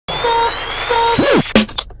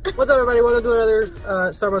What's up, everybody? Welcome to another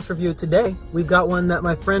Starbucks review. Today, we've got one that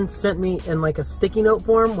my friend sent me in like a sticky note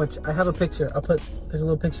form, which I have a picture. There's a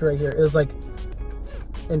little picture right here. It was like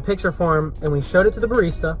in picture form, and we showed it to the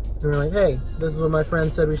barista, and we were like, hey, this is what my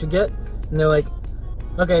friend said we should get. And they're like,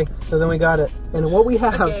 okay, so then we got it. And what we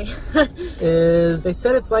have is, they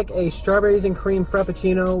said it's like a strawberries and cream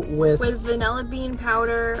frappuccino with vanilla bean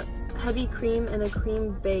powder, heavy cream, and a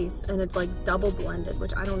cream base, and it's like double blended,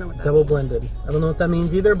 which I don't know what that means. Double blended. I don't know what that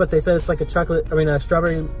means either, but they said it's like a strawberry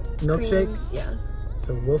milkshake. Cream, yeah.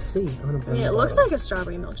 So we'll see. It looks like a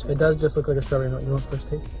strawberry milkshake. It does just look like a strawberry milkshake. You want first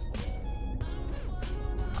taste?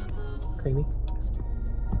 Creamy.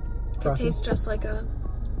 It tastes just like a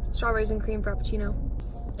strawberries and cream frappuccino.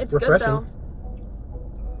 It's refreshing. good though.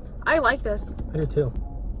 I like this. I do too.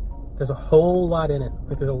 There's a whole lot in it.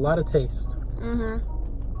 Like, there's a lot of taste. Mm-hmm.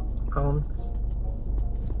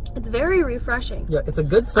 It's very refreshing. Yeah, it's a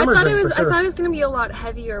good summer drink for sure. I thought it was gonna be a lot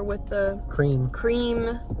heavier with the cream,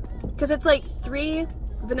 because it's like 3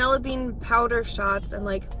 vanilla bean powder shots and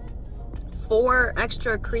like 4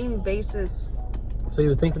 extra cream bases. So you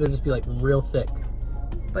would think that it'd just be like real thick,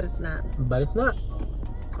 but it's not. But it's not.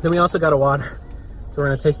 Then we also got a water. So we're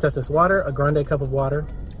gonna taste test this water, a grande cup of water.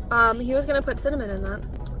 He was gonna put cinnamon in that.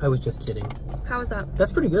 I was just kidding. How is that?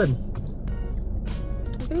 That's pretty good.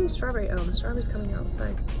 I'm getting strawberry. Oh, the strawberry's coming out the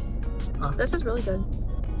side. This is really good.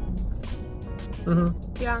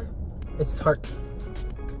 Mm-hmm. Yeah. It's tart.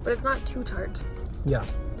 But it's not too tart. Yeah.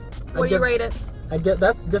 What do you rate it?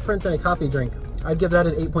 That's different than a coffee drink. I'd give that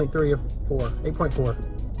an 8.3 or 4. 8.4.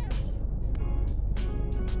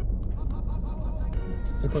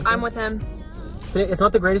 I'm with him. It's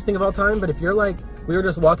not the greatest thing of all time, but if you're like, we were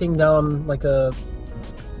just walking down like a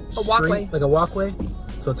walkway. Like a walkway.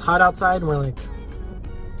 So it's hot outside and we're like,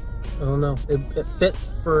 I don't know. It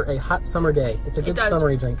fits for a hot summer day. It's a good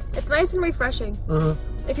summery drink. It's nice and refreshing.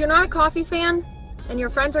 If you're not a coffee fan and your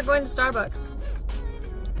friends are going to Starbucks,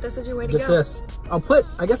 this is your way to go. Get this. I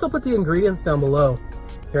guess I'll put the ingredients down below.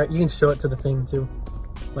 Here, you can show it to the thing too.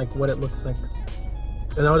 Like what it looks like.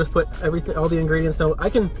 And I'll just put all the ingredients down. I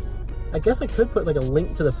guess I could put like a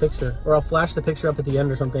link to the picture, or I'll flash the picture up at the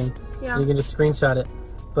end or something. Yeah. And you can just screenshot it.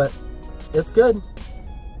 But it's good.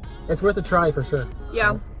 It's worth a try for sure.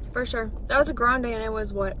 Yeah. For sure. That was a grande and it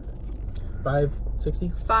was what?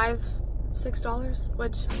 $5.60? $6,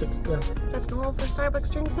 which yeah. That's normal for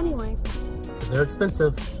Starbucks drinks anyway. They're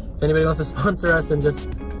expensive. If anybody wants to sponsor us and just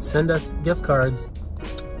send us gift cards,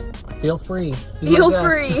 feel free. Feel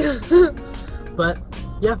free. But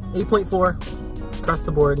yeah, 8.4 across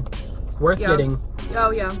the board. Worth getting.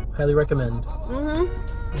 Oh yeah. Highly recommend.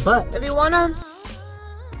 But if you wanna,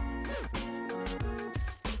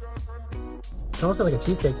 it's almost like a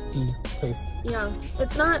cheesecake-y taste. Yeah.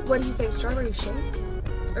 It's not, what did he say, strawberry shake?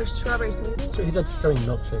 Or strawberry smoothie? He said strawberry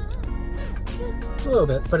milkshake. A little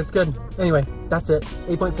bit, but it's good. Anyway, that's it.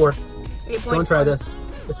 8.4. 8.4. Go and try this.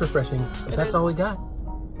 It's refreshing. But that's all we got.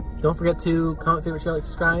 Don't forget to comment, favorite, share, like,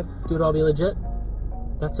 subscribe. Do it all, be legit.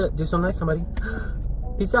 That's it. Do something nice, somebody.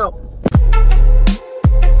 Peace out.